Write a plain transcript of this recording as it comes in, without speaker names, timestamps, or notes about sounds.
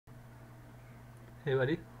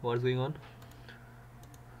এবারে what's going on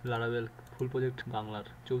Laravel full project বাংলার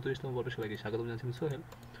 34তম পর্বে সবাইকে স্বাগত জানাচ্ছি। আমি সোহেল।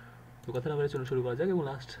 তো কথা না বলে চলুন শুরু করা যাক এবং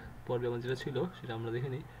লাস্ট পর্বে আমার যেটা ছিল সেটা আমরা দেখে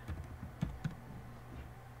নিই।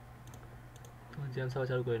 তো জেমস আবার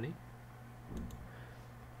চালু করে নিই।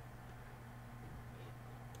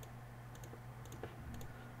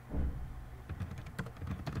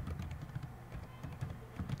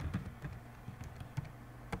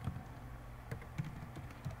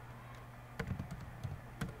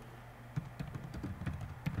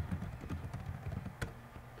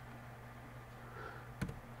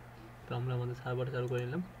 তো আমরা আমাদের সার্ভারটা চালু করে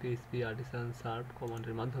নিলাম PHP আর্টিসান সার্ভ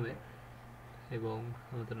কমান্ডের মাধ্যমে এবং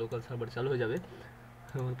আমাদের লোকাল সার্ভার চালু হয়ে যাবে।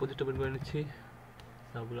 প্রজেক্ট ওপেন করে নিচ্ছি।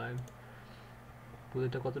 সাবলাইম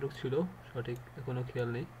প্রজেক্টটা কতটুকু ছিল সঠিক এখনও খেয়াল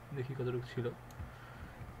নেই, দেখি কতটুকু ছিল।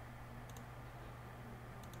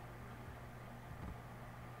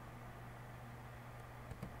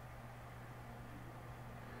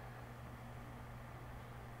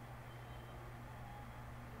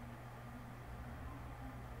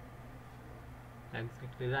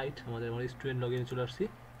 Exactly right. আমার স্টুডেন্ট লগ ইনে চলে আসছি।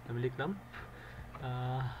 আমি লিখলাম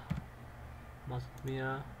মাসুদ মিয়া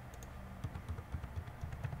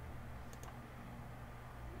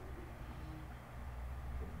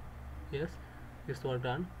ইয়েস ইটস ওয়ার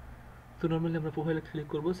ডান। তো নর্মালি আমরা প্রোফাইলে ক্লিক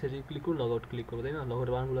করবো, সেটি ক্লিক করবো, লগ আউট ক্লিক করবো, তাই না? লগ আউট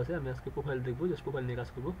বানানগুলো আছে। আমি আজকে প্রোফাইল দেখবো, জাস্ট প্রোফাইল নিয়ে কাজ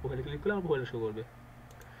করবো। প্রোফাইলে ক্লিক করলে আমার প্রোফাইলে শো করবে।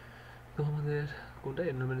 তো আমাদের কোনটা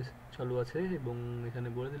এনরোলমেন্ট চালু আছে এবং এখানে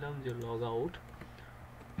বলে দিলাম যে লগ আউট।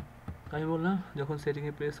 আমি বললাম যখন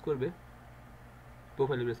সেটিংয়ে প্রেস করবে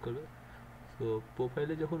প্রোফাইলে প্রেস করবে। তো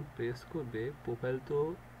প্রোফাইলে যখন প্রেস করবে প্রোফাইল তো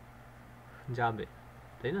যাবে,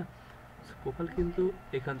 তাই না? প্রোফাইল কিন্তু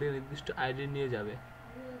এখান থেকে নির্দিষ্ট আইডি নিয়ে যাবে।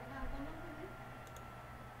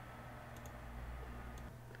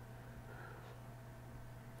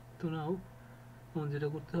 তো নাও আমার যেটা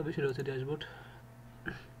করতে হবে সেটা হচ্ছে ড্যাশবোর্ড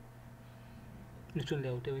স্টুডেন্ট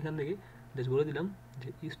লেআউট। এবং এখান থেকে জাস্ট বলে দিলাম যে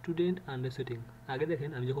স্টুডেন্ট আন্ডার সেটিং। আগে দেখেন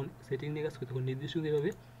আমি যখন সেটিং নিয়ে কাজ করি তখন নির্দিষ্ট যেভাবে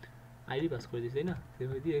আইডি পাস করে দিয়েছি, তাই না?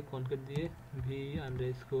 সেভাবে দিয়ে কনকেট দিয়ে ভি আন্ডার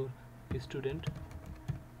স্কোর স্টুডেন্ট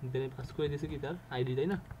দেন পাস করে দিয়েছি কি তার আইডি, তাই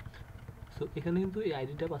না? সো এখানে কিন্তু এই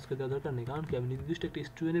আইডিটা পাস করে দেওয়ার দরকার নেই, কারণ কি আমি নির্দিষ্ট একটা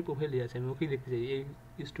স্টুডেন্টের প্রোফাইল দিয়ে আছে, আমি ওকেই দেখতে চাই, এই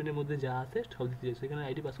স্টুডেন্টের মধ্যে যা আছে সব দিতে চাই। সেখানে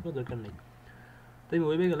আইডি পাস করার দরকার নেই। তাই আমি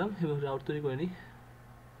ওয়েবে গেলাম এবং রাউট তৈরি করে নিই।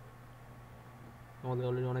 আমাদের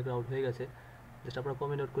অলরেডি অনেক রাউট হয়ে গেছে। জাস্ট আপনারা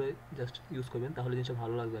কমেন্ট আউট করে জাস্ট ইউজ করবেন, তাহলে জিনিসটা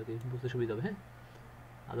ভালো লাগবে আর কি, বুঝতে সুবিধা হবে। হ্যাঁ,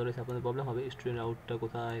 আদারওয়াইজ আপনাদের প্রবলেম হবে স্টুডেন্ট আউটটা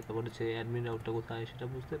কোথায়, তারপর হচ্ছে অ্যাডমিন আউটটা কোথায়, সেটা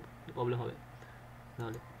বুঝতে প্রবলেম হবে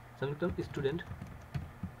নাহলে। আমি লিখলাম স্টুডেন্ট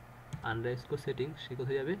আন্ডার স্কোর সেটিং, সে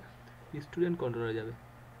কোথায় যাবে? স্টুডেন্ট কন্ট্রোলারে যাবে।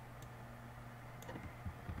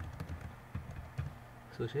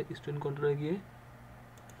 সো সে স্টুডেন্ট কন্ট্রোলারে গিয়ে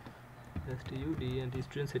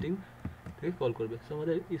স্টুডেন্ট সেটিং থেকে কল করবে। সো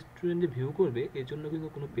আমাদের স্টুডেন্ট যে ভিউ করবে এর জন্য কিন্তু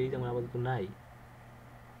কোনো পেজ আমার আপাতত নাই।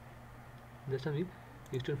 জাস্ট আমি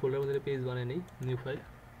স্টুডেন্ট ফোল্ডারের মধ্যে পেজ বানিয়ে নিই, new file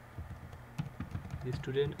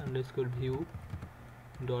student under score view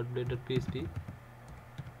dot blade dot PHP.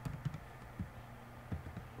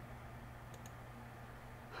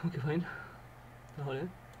 Okay fine. তাহলে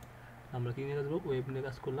আমরা কী নিয়ে কাজ করবো? ওয়েব নিয়ে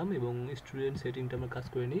কাজ করলাম এবং স্টুডেন্ট সেটিংটা আমরা কাজ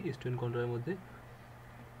করে নিই স্টুডেন্ট কন্ট্রোলের মধ্যে।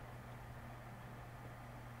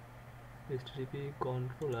 HTTP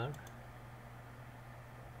কন্ট্রোলার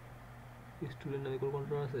স্টুডেন্ট নামে কোনো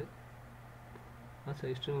কন্ট্রোলার আছে? আচ্ছা,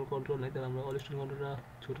 স্টুডেন্ট কন্ট্রোল নাই, তাহলে আমরা অল স্টুডেন্ট কন্ট্রোলটা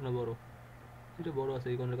ছোটো না বড়ো? এটা বড়ো আছে,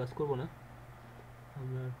 এই কন্ট্রোল কাজ করবো না।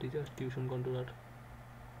 আমরা টিচার টিউশন কন্ট্রোলার,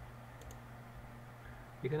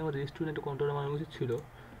 এখানে আমাদের স্টুডেন্ট কন্ট্রোলার বানানো উচিত ছিল,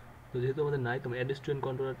 তো যেহেতু আমাদের নাই তো আমরা অ্যাড স্টুডেন্ট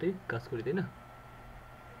কন্ট্রোলারটাই কাজ করি, তাই না?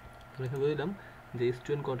 তাহলে এখানে বলে দিলাম যে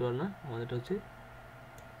স্টুডেন্ট কন্ট্রোলার না, আমাদেরটা হচ্ছে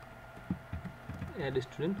অ্যাড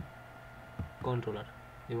স্টুডেন্ট কন্ট্রোলার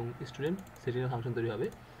এবং স্টুডেন্ট সেটিংয়ের ফাংশন তৈরি হবে।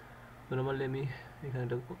 তো নর্মালি আমি এখানে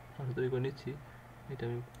একটা ফাংশন তৈরি করে নিচ্ছি, এটা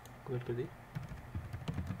আমি কমেন্ট করে দিই।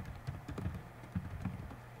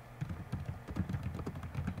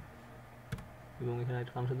 এবং এখানে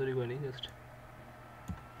একটা ফাংশন তৈরি করে নিই জাস্ট।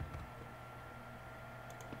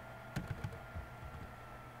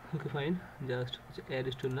 ওকে ফাইন, জাস্ট হচ্ছে অ্যাড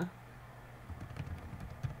স্টুডেন্ট না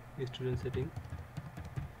স্টুডেন্ট সেটিং,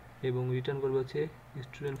 এবং রিটার্ন করবে হচ্ছে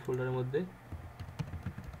স্টুডেন্ট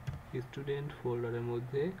ফোল্ডারের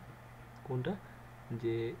মধ্যে কোনটা?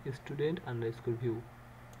 যে student under score view.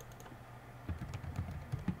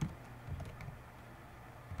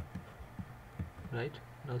 Right,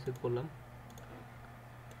 নাও সেভ করলাম।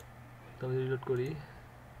 তো আমি রিলোড করি,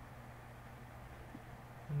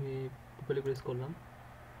 আমি প্রোফাইলে প্রেস করলাম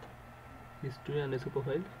student under score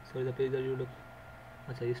profile, sorry the page R reload.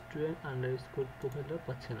 আচ্ছা, স্টুডেন্ট আন্ডার স্কোর প্রোফাইলটা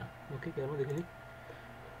পাচ্ছে না। ওকে, কেন দেখে নিই।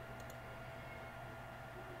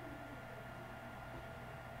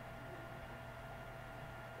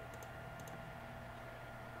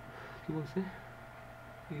 কি বলছে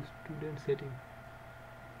স্টুডেন্ট সেটিং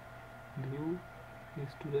ভিউ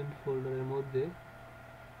স্টুডেন্ট ফোল্ডারের মধ্যে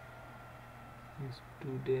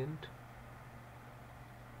স্টুডেন্ট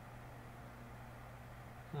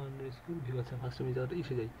আন্ডারস্কোর ভিউ। আচ্ছা ফার্স্ট আমি যাওয়াটা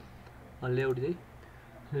এসে যাই আর লেআউট যাই।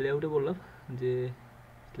 লেআউটে বললাম যে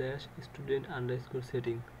slash student underscore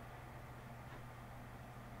setting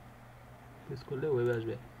press করলে ওয়েবে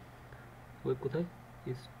আসবে। ওয়েব কোথায়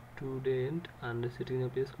স্টুডেন্ট আন্ডার সেটিং এ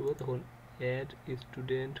প্রেস করবো তখন add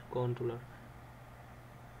student controller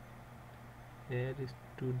add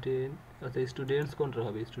student আচ্ছা স্টুডেন্টস কন্ট্রোলার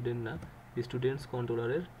হবে স্টুডেন্ট না স্টুডেন্টস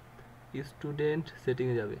কন্ট্রোলারের স্টুডেন্ট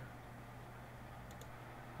সেটিংয়ে যাবে।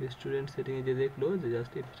 স্টুডেন্ট সেটিংয়ে যে দেখলো যে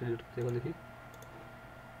জাস্ট এখন দেখি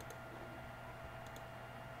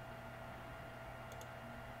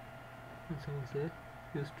আচ্ছা বলছে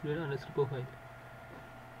স্টুডেন্ট আন্ডারস্কোর প্রোফাইল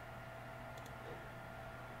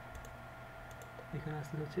এখানে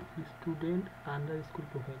আসতে হচ্ছে student underscore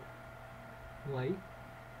profile Y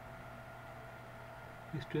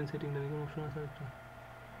student setting নামে কোনো অপশন আছে একটা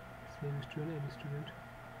same student add student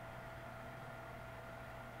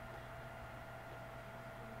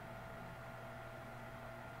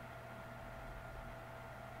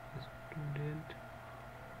student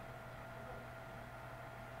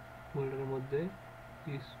ফোল্ডারের মধ্যে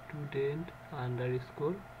স্টুডেন্ট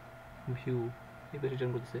আন্ডারস্কোর ভিউ এই পেজ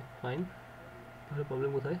রিটার্ন করতেছে ফাইন। তাহলে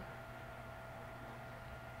প্রবলেম কোথায়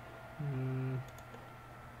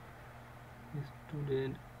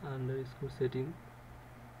student underscore setting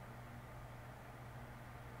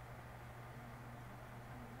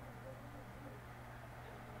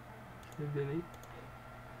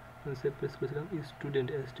save press করেছিলাম স্টুডেন্ট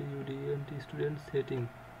STUDENT স্টুডেন্ট সেটিং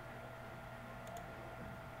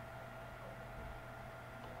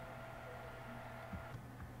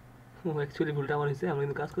ও অ্যাকচুয়ালি ভুলটা আমার হয়েছে। আমরা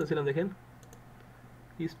কিন্তু কাজ করেছিলাম দেখেন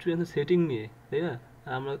স্টুডেন্ট সেটিং নিয়ে তাই না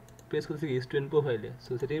আমরা প্রেস করতেছি স্টুডেন্ট প্রোফাইলে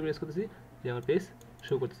সো সেটিং প্রেস করতেছি যে আমার পেজ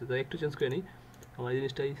শো করতেছে। তো একটু চেঞ্জ করে নিই আমার এই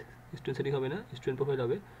জিনিসটাই স্টুডেন্ট সেটিং হবে না স্টুডেন্ট প্রোফাইল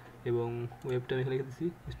হবে এবং ওয়েবটা আমি এখানে লিখে দিচ্ছি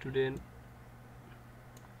স্টুডেন্ট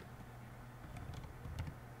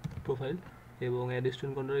প্রোফাইল এবং add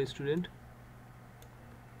student controller student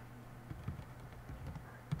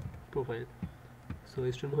profile. So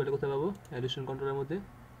student প্রোফাইলটা কোথায় পাবো অ্যাড স্টুডেন্ট কন্ট্রোলারের মধ্যে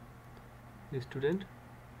স্টুডেন্ট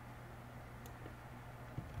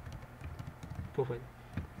প্রোফাইল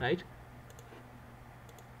রাইট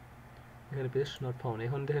এখানে পেজ নট ফাউন্ড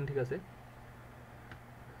এখন দেখেন ঠিক আছে।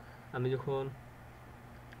 আমি যখন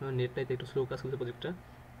নেট নাইতে একটু স্লো কাজ করতে প্রজেক্টটা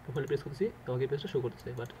প্রোফাইল প্রেস করতেছি তোমাকে পেজটা শো করতেছে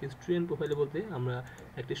বাট স্টুডেন্ট প্রোফাইলে বলতে আমরা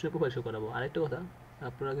একটা স্টুডেন্ট প্রোফাইল শো করাবো। আরেকটা কথা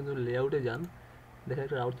আপনারা কিন্তু লেআউটে যান দেখেন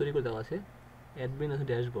একটা রাউট তৈরি করে দেওয়া আছে অ্যাডমিন আছে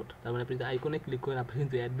ড্যাশবোর্ড তার মানে আপনি যদি আইকনে ক্লিক করেন আপনি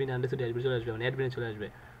কিন্তু অ্যাডমিন আন্ডারস্কোর ড্যাশবোর্ড চলে আসবে মানে অ্যাডমিনে চলে আসবে।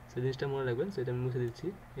 সেই জিনিসটা মনে রাখবেন সেটা আমি মুছে দিচ্ছি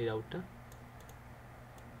এই রাউটটা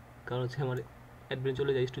কারণ হচ্ছে আমার অ্যাডমিনে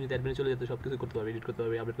চলে যায় স্টুডেন্ট অ্যাডমিনে চলে যেতে সব কিছু করতে পারবে এডিট করতে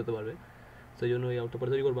পারবে আপডেট করতে পারবে সেই জন্য এই রাউটটা পরে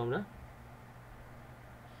তৈরি করবো আমরা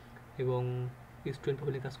এবং স্টুডেন্ট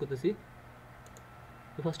প্রোফাইলে কাজ করতেছি।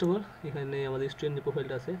 তো ফার্স্ট অফ অল এখানে আমাদের স্টুডেন্ট যে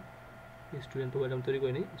প্রোফাইলটা আছে স্টুডেন্ট প্রোফাইলটা আমি তৈরি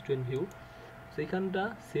করে নিই স্টুডেন্ট ভিউ সেইখানটা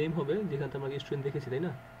সেম হবে যেখানটা আমরা স্টুডেন্ট দেখেছি তাই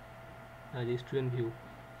না আর যে student view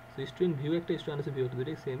so student view একটা স্টুডেন্ট আছে ভিউ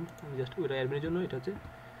দুটোই সেম আমি জাস্ট ওইটা অ্যাডমিনের জন্য এটা হচ্ছে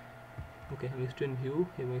ওকে আমি স্টুডেন্ট ভিউ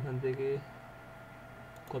এবং এখান থেকে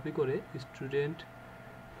কপি করে স্টুডেন্ট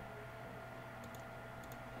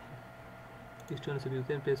আছে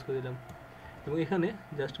ভিউতে আমি প্রেস করে দিলাম এবং এখানে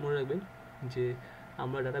জাস্ট মনে রাখবেন যে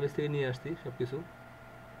আমরা ডাটাবেস থেকে নিয়ে আসছি সব কিছু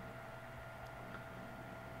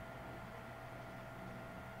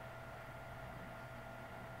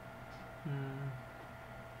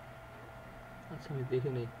আচ্ছা আমি দেখে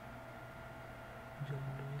নেই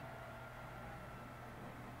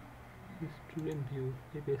স্টুডেন্ট ভিউ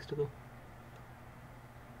এই পেজটা তো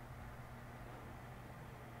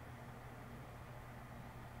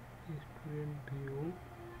স্টুডেন্ট ভিউ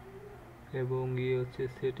এবং ইয়ে হচ্ছে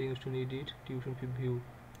setting student edit tuition fee view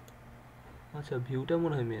আচ্ছা ভিউটা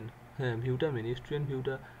মনে হয় মেন হ্যাঁ ভিউটা মেন স্টুডেন্ট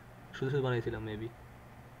ভিউটা শুধু শুধু বানিয়েছিলাম মেবি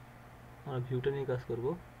আমরা ভিউটা নিয়ে কাজ করবো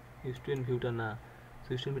স্টুডেন্ট ভিউটা না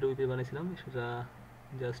স্টুডেন্ট ভিউটা ওইতে বানিয়েছিলাম সেটা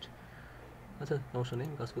জাস্ট আচ্ছা সমস্যা নেই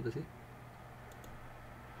কাজ করতেছি।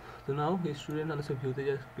 তো নাও স্টুডেন্ট আন্ডারস্কোর ভিউতে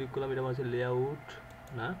জাস্ট ক্লিক করলাম এটা আমার হচ্ছে লেআউট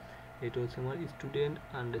না এটা হচ্ছে আমার student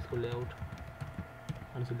underscore layout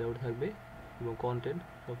underscore layout থাকবে এবং কন্টেন্ট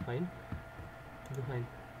সব ফাইন কিন্তু ফাইন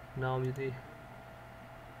নাও আমি যদি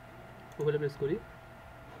প্রোফাইলে প্রেস করি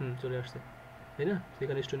চলে আসছে তাই না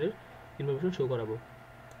সেখানে স্টুডেন্টের ইনফরমেশন শো করাবো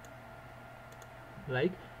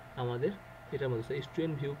লাইক আমাদের এটার মধ্যে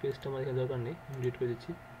স্টুডেন্ট ভিউ পেজটা আমার এখানে দরকার নেই আমি ডিলিট করে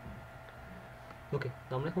দিচ্ছি। ওকে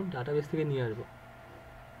তো আমরা এখন ডাটাবেস থেকে নিয়ে আসবো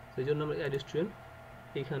সেই জন্য আমরা অ্যাড স্টুডেন্ট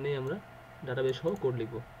এইখানে আমরা ডাটাবেস সহ কোড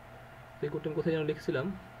লিখবো এই কোডটা আমি কোথায় যেন লিখছিলাম,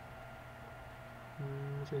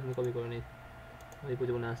 সেখানে কপি করে নিই, এই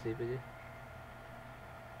পেজে মনে আছে, এই পেজে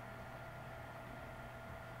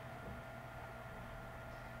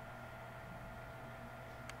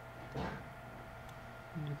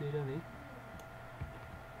যদি এটা নেই,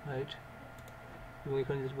 রাইট। এবং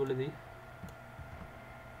এখানে জাস্ট বলে দিই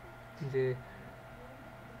যে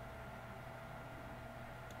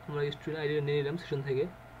আমরা স্টুডেন্ট আইডিটা নিয়ে নিলাম সেশন থেকে,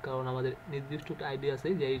 কারণ আমাদের নির্দিষ্ট একটা আইডি আছে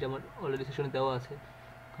যে এইটা আমার অলরেডি সেশনে দেওয়া আছে,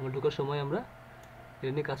 আমরা ঢোকার সময় আমরা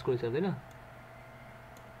এটা নিয়ে কাজ করেছিলাম, তাই না?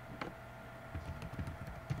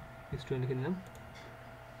 স্টুডেন্ট লিখে নিলাম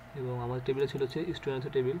এবং আমাদের টেবিলে ছিল হচ্ছে student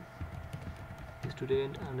table,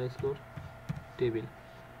 student underscore table.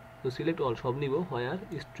 তো সিলেক্ট অল সব নিব, হোয়ার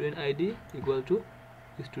student ID equal to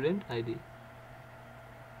student ID,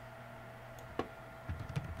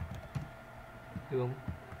 এবং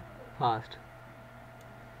ফার্স্ট।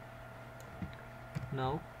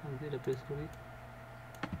 নাও আমি এটা প্রেস করি,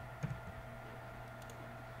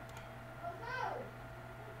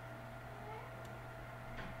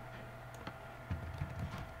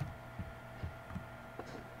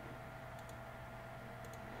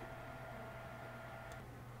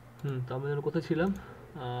 তো আমরা যেন কোথায় ছিলাম,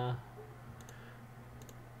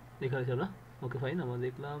 এখানে ছিল না? ওকে ফাইন, আমরা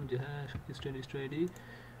দেখলাম যে হ্যাঁ স্টুডেন্ট আইডি।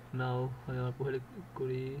 নাও আমি আমার প্রোফাইলে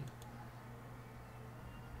করি,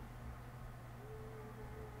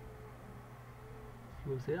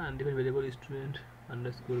 বলছে undefined variable student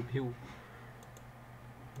underscore view.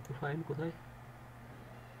 Okay fine, কোথায়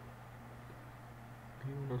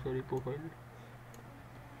ভিউ না, সরি প্রোফাইল।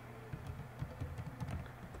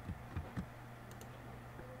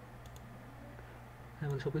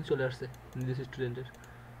 আমাদের সব কিছু চলে আসছে নির্দিষ্ট স্টুডেন্টের।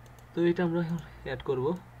 তো এটা আমরা এখন অ্যাড করব,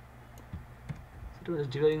 সেটা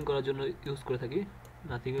ডিবাগিং করার জন্য ইউজ করে থাকি,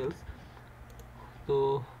 নাথিং এলস। তো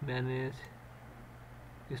ম্যানেজ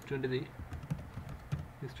স্টুডেন্টে দিই,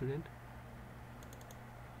 স্টুডেন্ট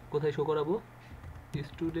কোথায় শো করাবো,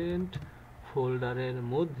 স্টুডেন্ট ফোল্ডারের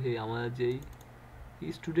মধ্যে আমার যেই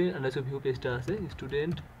স্টুডেন্ট আন্ডারস্কোর ভিউ পেজটা আছে,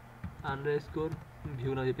 স্টুডেন্ট আন্ডারস্কোর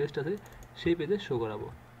ভিউ না যে পেজটা আছে সেই পেজে শো করাবো।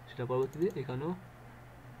 সেটা পরবর্তীতে এখানেও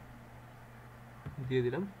দিয়ে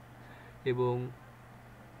দিলাম, এবং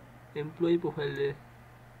এমপ্লয়ি প্রোফাইলে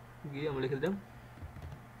গিয়ে আমরা লিখে দিলাম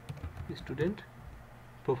স্টুডেন্ট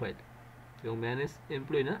প্রোফাইল, এবং ম্যানেজ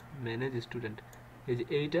এমপ্লয়ি না, ম্যানেজ স্টুডেন্ট। এই যে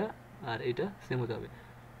এইটা আর এইটা সেম হতে হবে।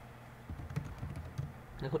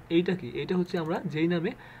 এখন এইটা কি, এইটা হচ্ছে আমরা যেই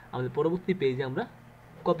নামে আমাদের পরবর্তী পেজে আমরা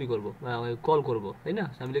কপি করব বা কল করব, তাই না?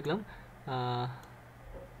 আমি লিখলাম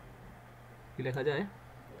কি লেখা যায়,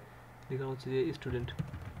 লিখলাম হচ্ছে যে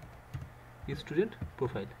স্টুডেন্ট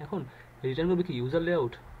প্রোফাইল। এখন রিটার্ন করবে কি, ইউজার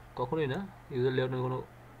লেআউট? কখনোই না, ইউজার লেআউট কোনো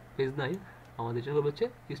পেজ নাই, আমাদের রিটার্ন করবে হচ্ছে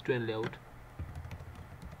student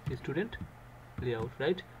layout,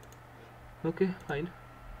 right? Okay fine.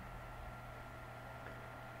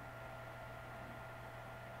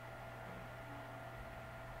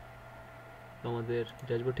 আমাদের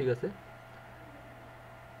ড্যাশবোর্ড ঠিক আছে।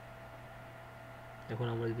 এখন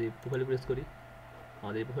আমরা যদি প্রোফাইলে প্রেস করি,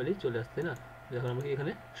 আমাদের এই প্রোফাইলেই চলে আসছে না? এখন আমাকে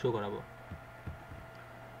এখানে শো করাবো।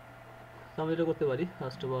 তো আমরা এটা করতে পারি,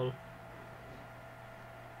 ফার্স্ট অফ অল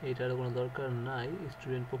এইটার কোনো দরকার নাই,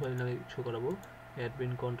 স্টুডেন্ট প্রোফাইল নামে শো করাবো।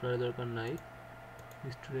 অ্যাডমিন কন্ট্রোলের দরকার নাই,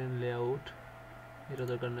 স্টুডেন্ট লেআউট এটা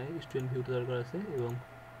দরকার নাই, স্টুডেন্ট ভিউটা দরকার আছে, এবং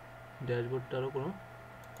ড্যাশবোর্ডটারও কোনো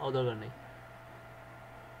দরকার নেই।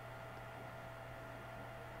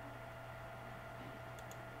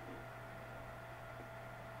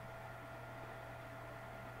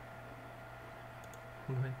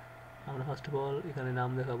 আমরা ফার্স্ট অফ অল এখানে নাম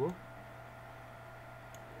দেখাবো,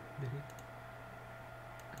 দেখি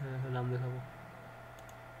নাম দেখাবো।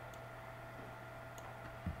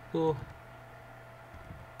 তো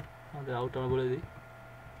আমাদের আউট আমরা বলে দিই,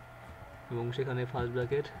 এবং সেখানে ফার্স্ট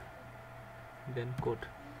ব্র্যাকেট দেন কোড,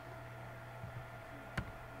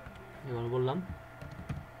 এবার বললাম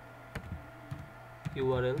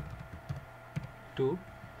URL টু,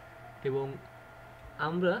 এবং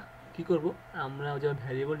আমরা কি করব, আমরা যে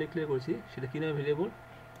ভ্যারিয়েবল ডিক্লেয়ার করছি সেটা কি নামে ভ্যারিয়েবল,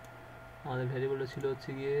 আমাদের ভ্যারিয়েবলটা ছিল হচ্ছে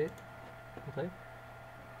গিয়ে কোথায়,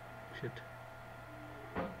 সেট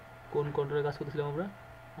কোন কন্ট্রোলে কাজ করতেছিলাম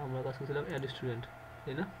আমরা কাজ করছিলাম অ্যাড স্টুডেন্ট,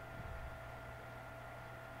 তাই না?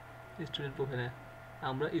 স্টুডেন্ট প্রোফাইল,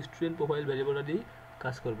 আমরা স্টুডেন্ট প্রোফাইল ভ্যারিয়েবলটা দিয়েই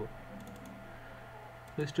কাজ করব।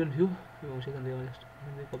 স্টুডেন্ট ভিউ, এবং সেখান থেকে আমরা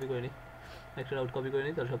কপি করে নিই, একটা রাউট কপি করে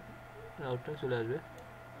নিই, তাহলে সব রাউটটা চলে আসবে।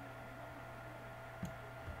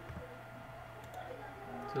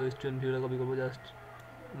 তো স্টুডেন্ট ভিউটা কপি করবো, জাস্ট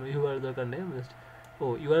ইউআর দরকার নেই, জাস্ট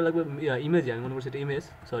ইউআর লাগবে ইমেজে, আমি মনে করছি এটা ইমেজ,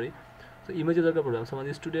 সরি। তো ইমেজে দরকার পড়বে,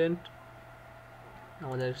 আমাদের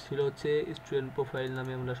আমাদের ছিল হচ্ছে স্টুডেন্ট প্রোফাইল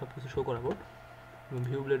নামে আমরা সব কিছু শো করাবো, এবং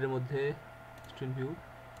ভিউ ব্লেডের মধ্যে স্টুডেন্ট ভিউ,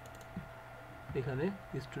 এখানে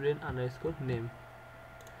স্টুডেন্ট আন্ডারস্কোর নেম,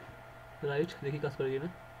 রাইট। দেখি কাজ করে কিনা।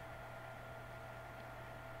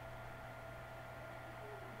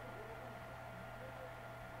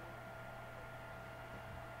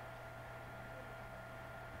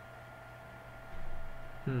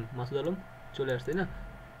 মাসুদ আলম চলে আসছে না?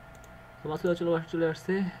 তো মাসুদ আলম চলে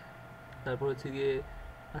আসছে। তারপর হচ্ছে গিয়ে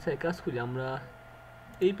আচ্ছা এক কাজ করি, আমরা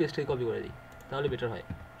এই পেজটাকে কপি করে দিই, তাহলে বেটার হয়।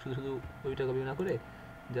 শুধু শুধু ওইটা কপি না করে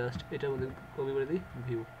জাস্ট এটার মধ্যে কপি করে দিই,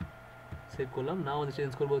 ভিউ সেভ করলাম। না আমাদের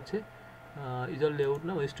চেঞ্জ করবো হচ্ছে ইউজার লেআউট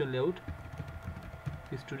না student layout,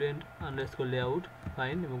 student underscore layout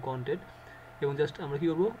fine, এবং কন্টেন্ট, এবং জাস্ট আমরা কী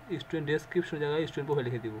করবো স্টুডেন্ট ডেসক্রিপশন জায়গায় স্টুডেন্ট প্রোফাইল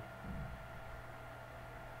লিখে দিব।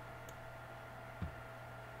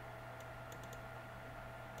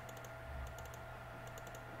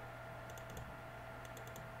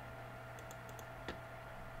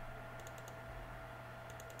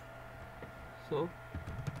 So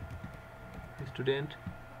student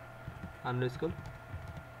underscore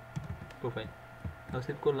profile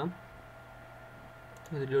save করলাম,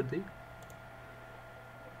 রিলোড দিই।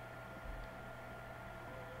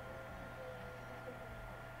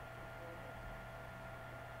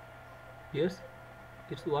 Yes,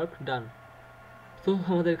 it's work done. তো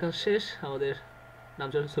আমাদের কাজ শেষ। আমাদের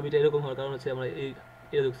নামচার ছবিটা এরকম হওয়ার কারণ হচ্ছে আমরা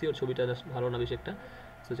এটা দেখছি ওর ছবিটা ভালো না বেশি একটা,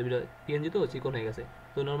 তো ছবিটা পিএনজি তো চিকন হয়ে গেছে।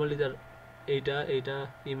 তো নর্মালি যার এইটা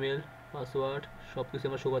ইমেল পাসওয়ার্ড সব কিছু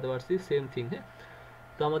আমরা শো করতে পারছি, সেম থিং। হ্যাঁ,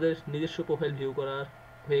 তো আমাদের নিজস্ব প্রোফাইল ভিউ করা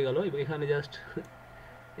হয়ে গেল, এবং এখানে জাস্ট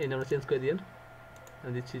এই নামটা চেঞ্জ করে দিন,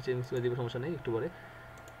 দিচ্ছি, চেঞ্জ করে দিব, সমস্যা নেই, একটু পরে।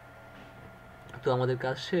 তো আমাদের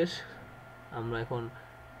কাজ শেষ। আমরা এখন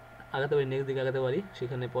আগাতে পারি, নেক্সট দিকে আগাতে পারি।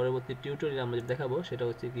 সেখানে পরবর্তী টিউটোরিয়াল আমরা যেটা দেখাবো সেটা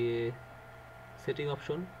হচ্ছে গিয়ে সেটিং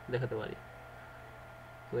অপশন দেখাতে পারি।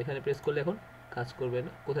 তো এখানে প্রেস করলে এখন কাজ করবে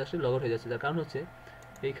না, কোথায় আসলে লগ আউট হয়ে যাচ্ছে। তার কারণ হচ্ছে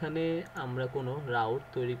এইখানে আমরা কোনো রাউট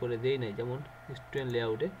তৈরি করে দেই নাই, যেমন স্টুডেন্ট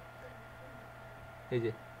লেআউটে এই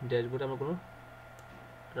যে ড্যাশবোর্ডে আমরা কোনো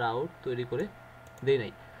রাউট তৈরি করে দেই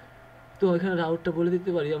নাই। তো এখানে রাউটটা বলে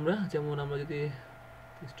দিতে পারি আমরা, যেমন আমরা যদি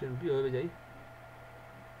স্টুডেন্ট ওয়েবে যাই,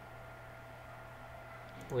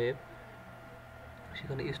 ওয়েব,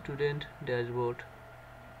 সেখানে স্টুডেন্ট ড্যাশবোর্ড,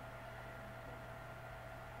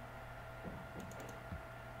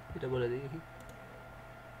 এটা বলে দিই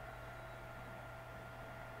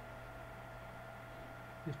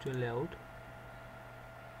স্টুডেন্ট লেআউট,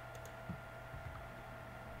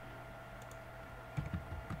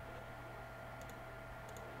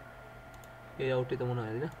 এই রাউটটি তো মনে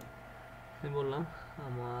হয় না, আমি বললাম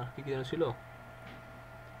আমার কী কী যেন ছিল,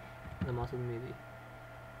 মাসুদ মেহেদি,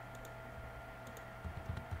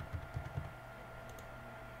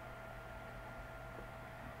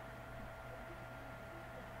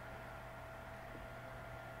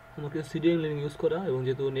 আমাকে সিডিএন লিঙ্ক ইউজ করা, এবং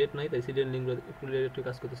যেহেতু নেট নাই তাই সিডিএন লিঙ্ক একটু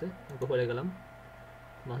কাজ করতেছে। পরে গেলাম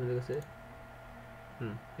মাসুদের কাছে,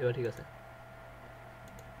 এবার ঠিক আছে,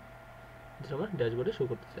 যেটা আমার ড্যাশবোর্ডে শো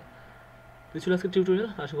করতেছে। তো ছিল আজকে টিউটোরিয়াল,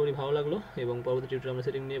 আশা করি ভালো লাগলো, এবং পরবর্তী টিউটোরিয়াল আমরা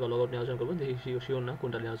সেটিং নিয়ে বা লগ আউট নিয়ে আলোচনা করবো, দেখি শিওর না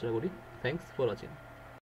কোনটা নিয়ে আলোচনা করি। Thanks for watching.